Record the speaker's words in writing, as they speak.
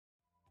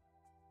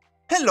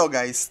Hello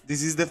guys,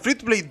 this is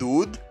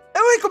TheFTPdude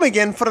and welcome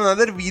again for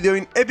another video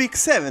in Epic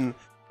 7.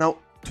 Now,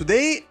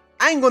 today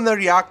I'm gonna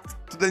react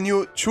to the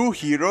new two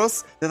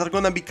heroes that are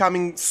gonna be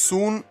coming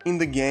soon in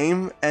the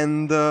game,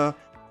 and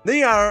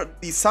they are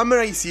the Summer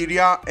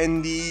Iseria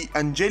and the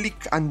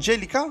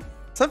Angelica?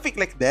 Something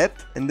like that.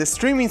 And the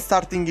stream is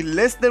starting in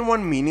less than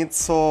 1 minute,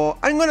 so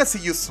I'm gonna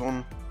see you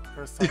soon.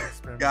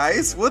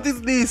 Guys, what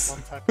is this?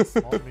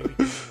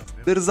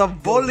 There's a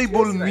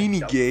volleyball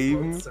mini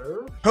game.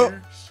 Oh,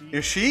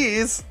 here she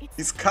is.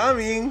 It's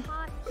coming.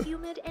 Hot,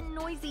 humid, and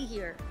noisy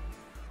here.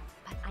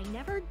 But I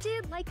never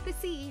did like the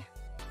sea.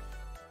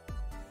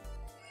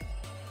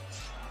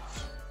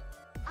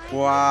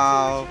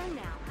 Wow.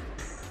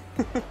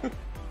 I'm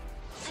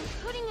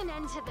putting an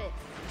end to this.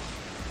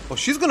 Oh,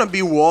 she's gonna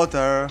be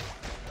water.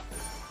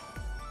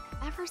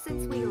 Ever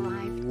since we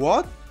arrived.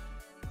 What?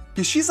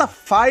 Okay, she's a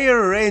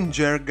fire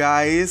ranger,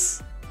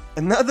 guys.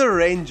 Another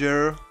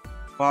ranger.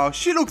 Wow,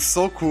 she looks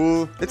so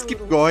cool. Let's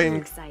keep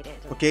going.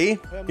 Okay,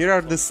 here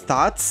are the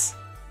stats.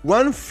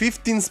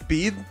 115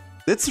 speed.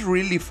 That's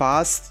really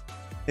fast.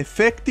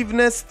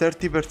 Effectiveness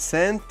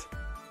 30%.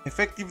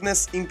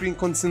 Effectiveness increase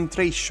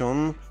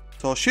concentration.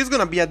 So she's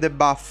gonna be a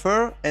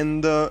debuffer,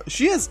 and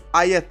she has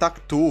high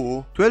attack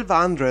too.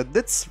 1200.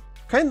 That's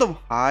kind of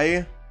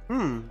high.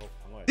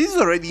 This is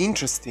already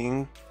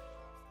interesting.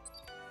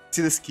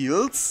 See the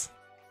skills?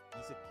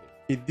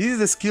 Okay, this is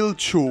the skill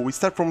 2. We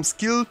start from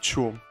skill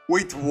 2.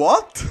 Wait,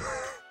 what?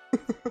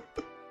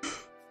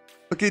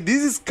 Okay,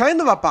 this is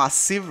kind of a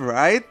passive,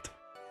 right?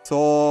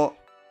 So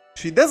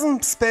she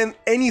doesn't spend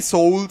any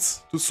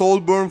souls to soul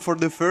burn for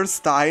the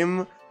first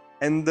time,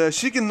 and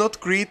she cannot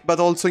crit, but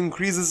also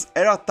increases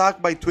air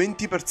attack by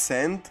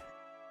 20%.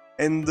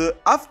 And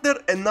after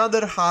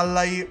another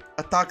ally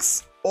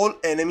attacks all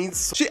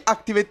enemies, she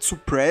activates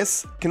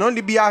Suppress. Can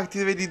only be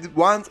activated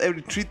once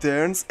every 3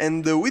 turns,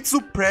 and with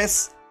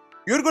Suppress,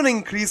 you're gonna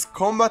increase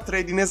combat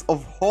readiness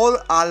of all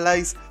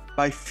allies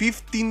by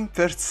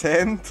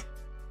 15%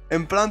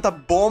 and plant a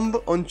bomb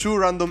on 2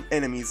 random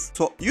enemies.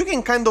 So you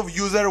can kind of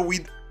use her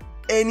with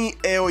any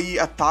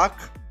AoE attack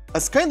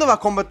as kind of a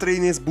combat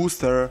readiness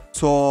booster.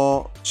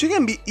 So she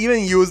can be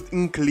even used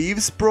in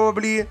Cleaves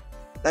probably.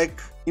 Like,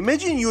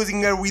 imagine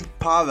using her with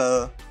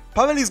Pavel.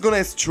 Pavel is gonna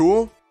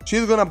S2.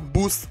 She's gonna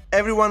boost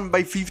everyone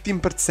by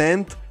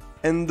 15%,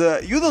 and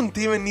you don't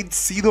even need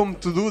Sidom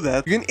to do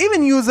that. You can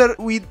even use her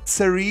with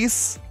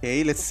Cerise.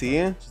 Okay, let's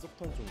see.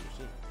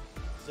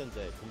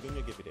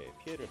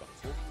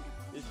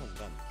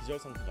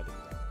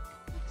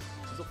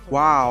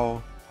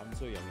 Wow.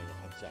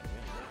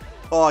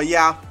 Oh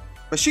yeah,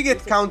 but she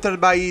gets countered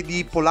by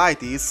the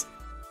Politis.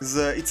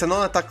 It's a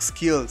non-attack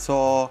skill,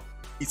 so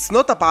it's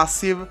not a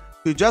passive.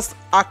 You just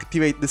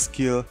activate the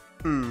skill.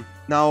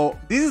 Now,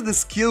 this is the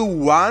skill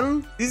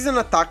 1. This is an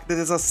attack that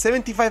has a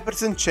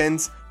 75%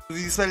 chance to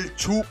dispel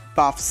 2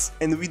 buffs.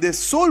 And with the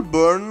soul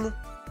burn,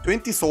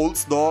 20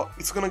 souls though,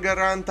 it's gonna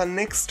guarantee an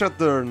extra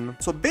turn.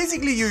 So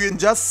basically you can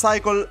just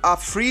cycle a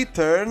free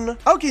turn.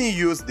 How can you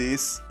use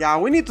this? Yeah,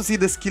 we need to see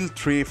the skill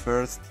 3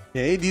 first.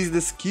 Okay, this is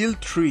the skill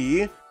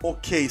 3.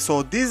 Okay,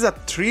 so this is a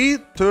 3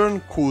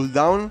 turn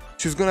cooldown.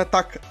 She's gonna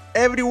attack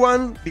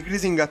everyone,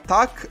 decreasing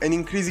attack and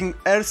increasing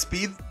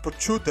airspeed for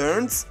 2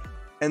 turns.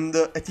 And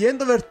at the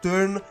end of her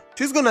turn,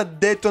 she's gonna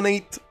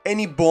detonate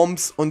any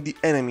bombs on the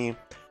enemy.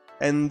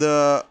 And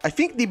I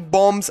think the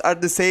bombs are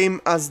the same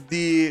as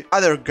the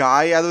other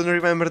guy, I don't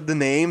remember the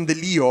name, the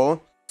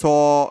Leo.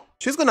 So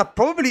she's gonna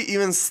probably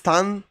even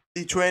stun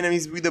the 2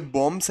 enemies with the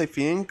bombs, I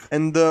think.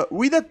 And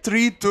with a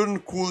 3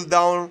 turn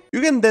cooldown,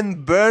 you can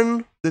then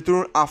burn the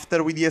turn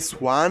after with the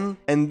S1.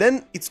 And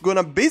then it's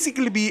gonna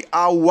basically be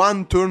a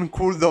 1 turn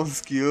cooldown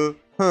skill.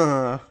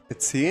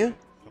 Let's see.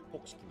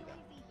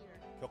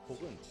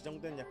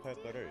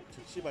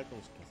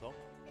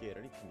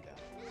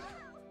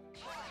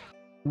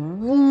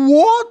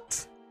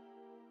 What?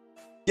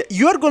 Yeah,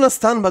 you are gonna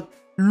stun, but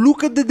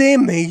look at the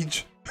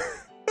damage.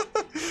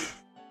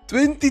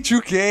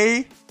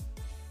 22k,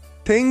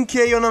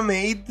 10k on a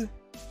maid.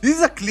 This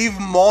is a Cleave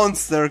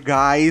monster,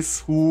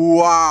 guys.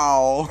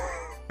 Wow.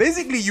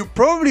 Basically, you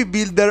probably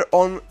build her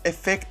on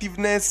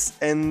effectiveness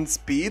and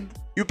speed.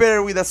 You pair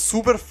her with a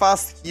super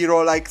fast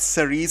hero like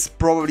Cerise,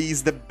 probably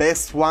is the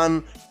best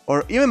one,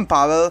 or even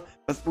Pavel.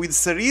 But with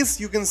Cerise,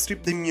 you can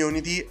strip the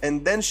immunity,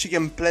 and then she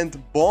can plant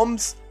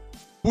bombs,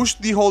 push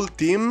the whole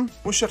team,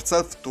 push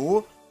herself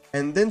too,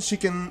 and then she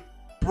can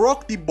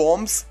proc the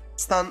bombs,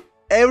 stun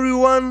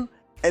everyone,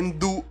 and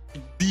do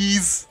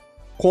this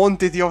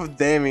quantity of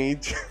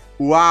damage.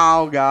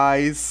 Wow,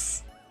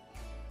 guys.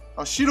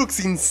 Oh, she looks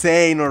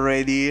insane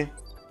already.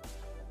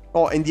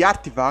 Oh, and the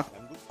artifact.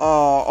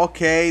 Oh,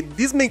 okay.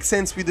 This makes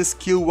sense with the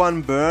skill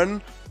 1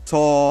 burn.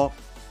 So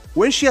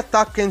when she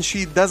attacks and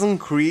she doesn't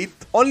crit,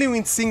 only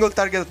with single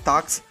target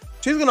attacks,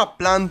 she's gonna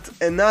plant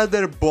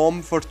another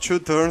bomb for 2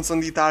 turns on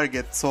the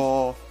target.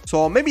 So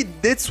maybe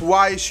that's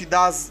why she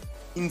does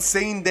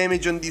insane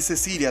damage on this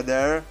Iseria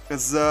there,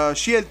 because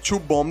she had 2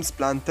 bombs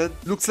planted.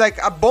 Looks like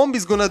a bomb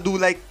is gonna do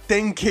like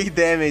 10k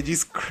damage.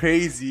 It's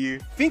crazy.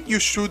 I think you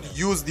should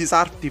use this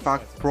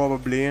artifact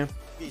probably.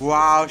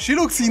 Wow, she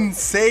looks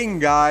insane,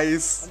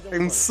 guys.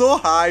 I'm so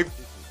hyped.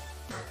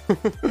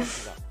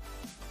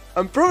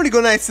 I'm probably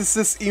gonna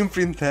SSS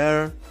imprint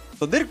her.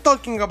 So they're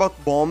talking about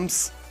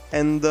bombs,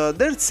 and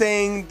they're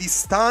saying the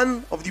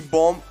stun of the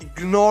bomb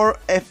ignore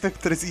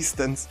effect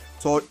resistance.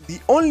 So the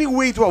only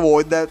way to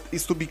avoid that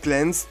is to be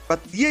cleansed,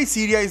 but the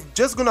Iseria is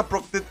just gonna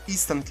proc it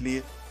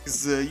instantly.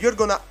 Because you're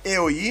gonna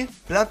AoE,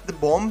 plant the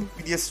bomb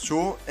with the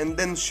S2, and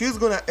then she's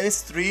gonna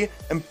S3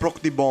 and proc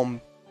the bomb.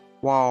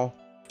 Wow.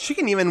 She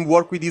can even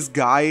work with this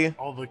guy.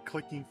 All the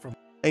clicking from...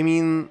 I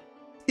mean,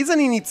 he's an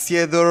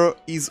initiator,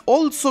 he's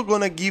also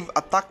gonna give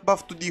attack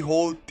buff to the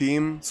whole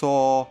team.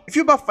 So if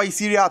you buff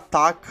Iseria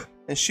attack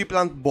and she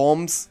plant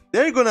bombs,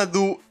 they're gonna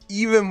do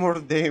even more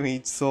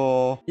damage.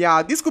 So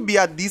yeah, this could be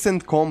a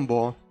decent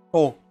combo.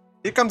 Oh,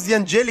 here comes the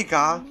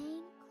Angelica.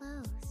 Remain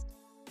closed.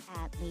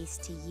 At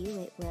least to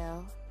you it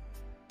will.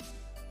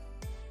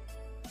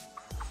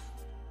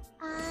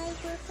 I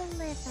will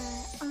deliver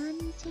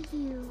unto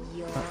you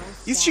your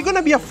Is she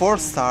gonna be a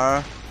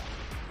 4-star?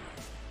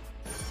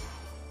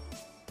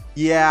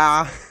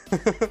 Yeah.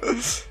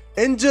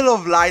 Angel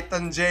of Light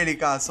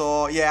Angelica.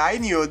 So yeah, I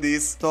knew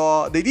this.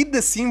 So they did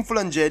the Sinful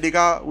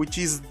Angelica, which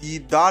is the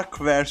dark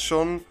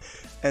version,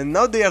 and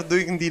now they are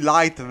doing the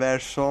light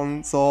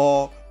version.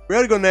 So we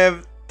are gonna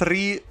have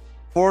 3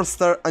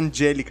 4-star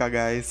Angelica,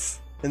 guys.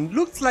 And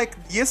looks like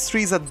the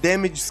S3 is a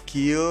damage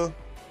skill.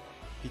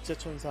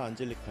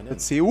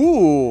 Let's see.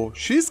 Ooh,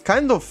 she's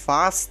kind of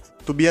fast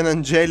to be an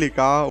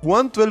Angelica.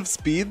 112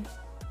 speed.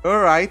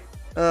 Alright.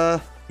 The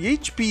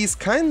HP is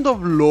kind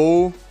of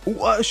low.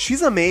 Ooh,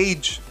 she's a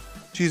mage.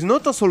 She's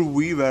not a Soul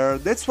Weaver.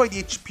 That's why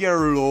the HP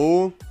are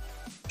low.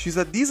 She's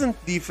a decent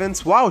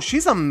defense. Wow,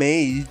 she's a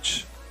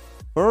mage.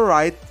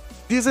 Alright.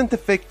 Decent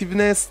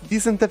effectiveness,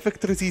 decent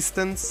effect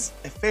resistance,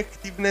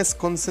 effectiveness,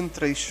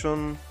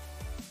 concentration.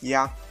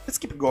 Yeah, let's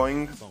keep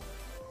going.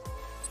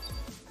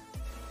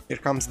 Here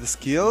comes the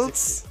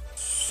skills.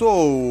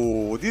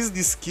 So, this is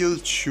the skill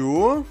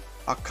 2.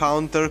 A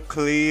counter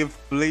Cleave,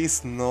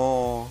 please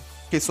no.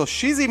 Okay, so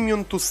she's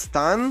immune to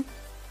stun.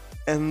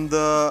 And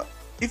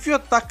if you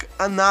attack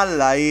an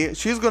ally,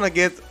 she's gonna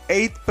get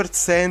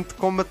 8%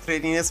 combat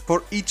readiness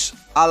for each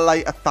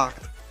ally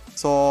attacked.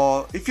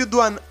 So, if you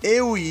do an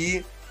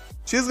AoE,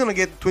 she's gonna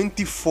get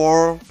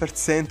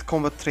 24%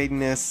 combat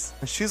readiness.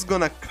 And she's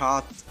gonna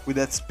cut with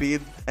that speed.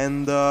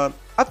 And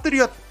after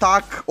you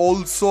attack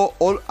also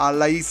all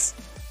allies,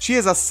 she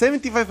has a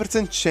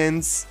 75%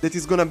 chance that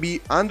is gonna be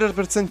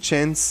 100%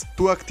 chance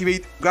to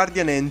activate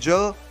Guardian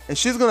Angel, and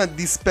she's gonna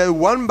dispel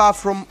 1 buff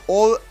from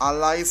all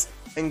allies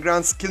and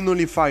grant skill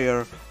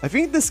nullifier. I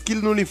think the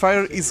skill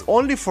nullifier is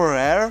only for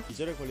her.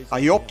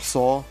 I hope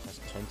so.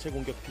 전체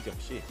공격 피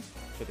격시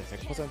최대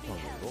 100%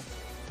 확률로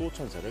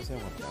수호천사를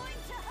사용합니다.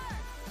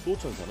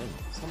 수호천사는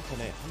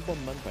 3턴에 한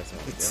번만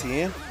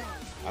발생하는데요.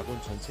 아군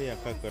전체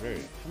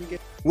약할거를 한 개.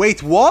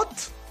 Wait,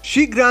 what?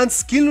 She grants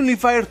skill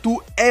nullifier to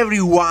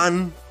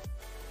everyone.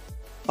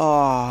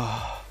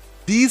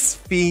 These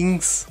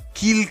things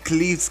kill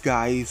Cleaves,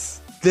 guys.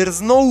 There's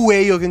no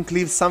way you can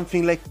cleave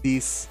something like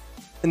this.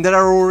 And there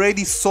are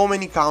already so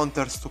many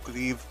counters to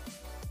cleave.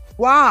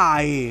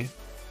 Why?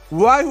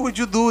 Why would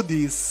you do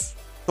this?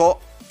 So,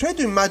 try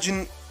to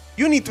imagine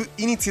you need to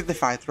initiate the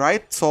fight,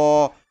 right?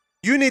 So,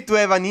 you need to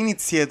have an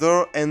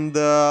initiator, and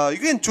you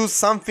can choose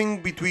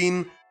something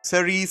between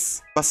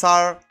Ceres,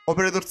 Bazaar,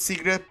 Operator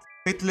Secret,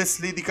 Faithless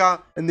Lydica,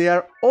 and they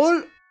are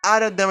all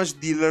area damage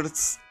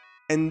dealers.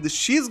 And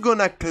she's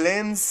gonna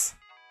cleanse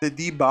the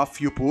debuff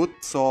you put,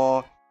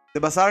 so the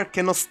Bazaar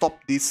cannot stop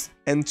this.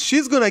 And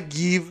she's gonna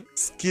give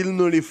skill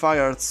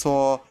nullifier,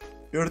 so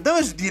your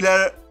damage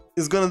dealer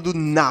is gonna do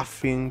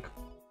nothing.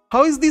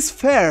 How is this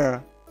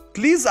fair?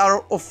 Cleaves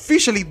are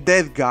officially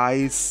dead,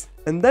 guys.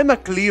 And I'm a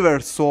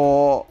cleaver,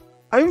 so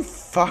I'm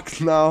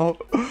fucked now.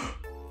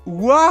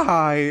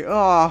 Why?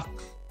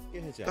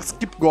 Let's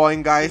keep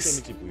going,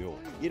 guys.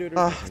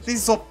 This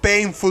is so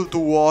painful to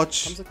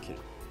watch.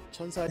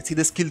 Let's see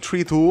the skill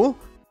tree too.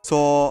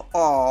 So,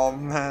 oh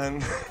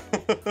man.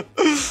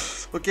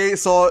 Okay,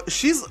 so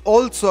she's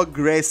also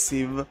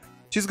aggressive.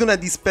 She's gonna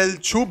dispel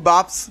 2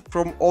 buffs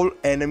from all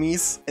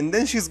enemies, and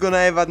then she's gonna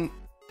have a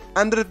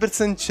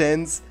 100%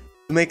 chance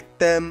to make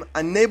them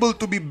unable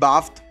to be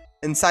buffed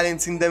and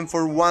silencing them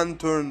for 1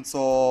 turn.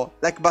 So,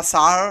 like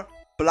Bazaar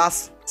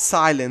plus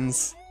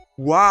silence.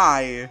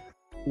 Why?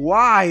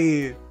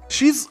 Why?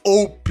 She's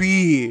OP,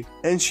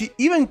 and she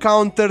even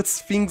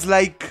counters things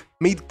like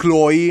Maid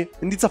Chloe,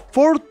 and it's a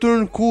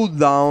 4-turn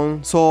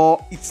cooldown,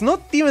 so it's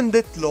not even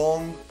that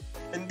long.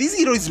 And this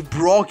hero is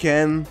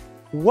broken.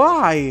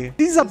 Why?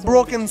 This is a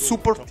broken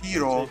support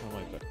hero.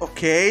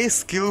 Okay,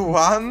 skill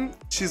 1.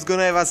 She's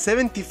gonna have a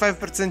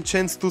 75%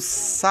 chance to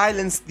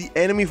silence the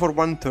enemy for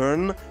 1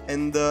 turn,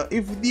 and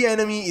if the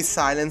enemy is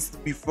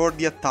silenced before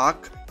the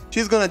attack,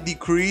 she's gonna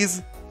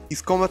decrease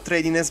his combat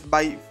readiness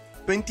by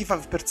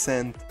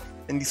 25%.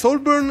 And the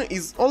Soulburn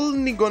is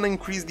only gonna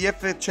increase the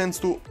effect chance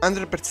to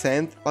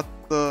 100%, but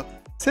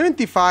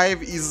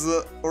 75 is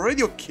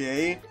already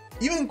okay,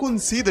 even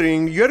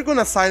considering you're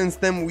gonna silence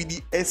them with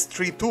the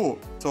S3 too.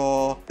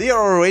 so they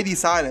are already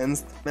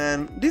silenced.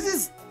 Man, this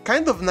is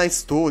kind of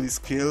nice too, these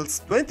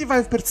kills.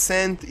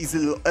 25% is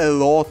a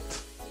lot.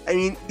 I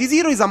mean, this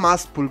hero is a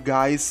must pull,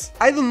 guys.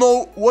 I don't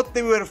know what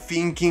they were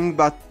thinking,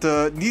 but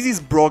this is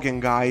broken,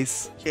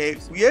 guys. Okay,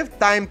 we have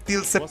time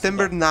till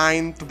September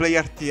 9 to play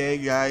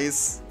RTA,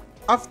 guys.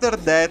 After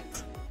that,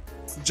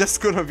 it's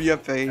just gonna be a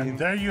pain. And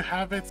there you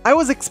have it. I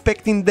was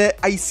expecting the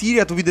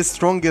Iseria to be the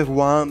strongest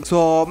one,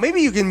 so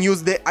maybe you can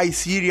use the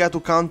Iseria to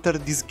counter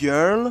this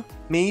girl.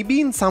 Maybe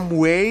in some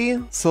way.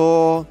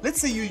 So let's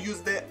say you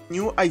use the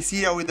new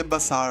Iseria with the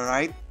Bazaar,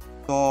 right?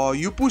 So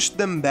you push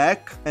them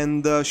back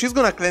and she's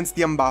gonna cleanse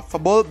the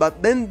unbuffable,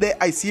 but then the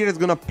Iseria is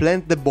gonna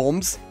plant the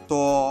bombs.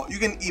 So you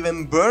can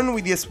even burn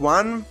with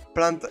S1,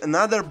 plant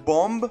another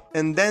bomb,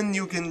 and then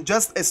you can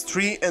just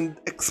S3 and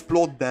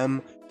explode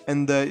them.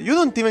 And you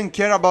don't even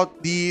care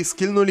about the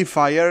skill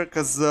nullifier,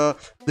 because the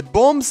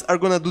bombs are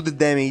gonna do the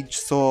damage.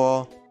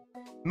 So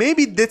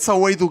maybe that's a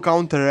way to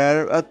counter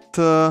her, but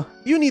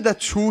you need a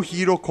true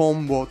hero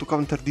combo to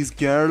counter this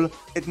girl.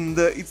 And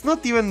it's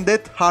not even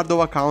that hard of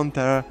a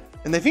counter.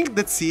 And I think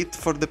that's it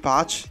for the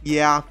patch.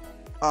 Yeah.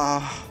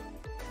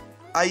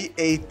 I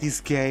hate this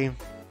game.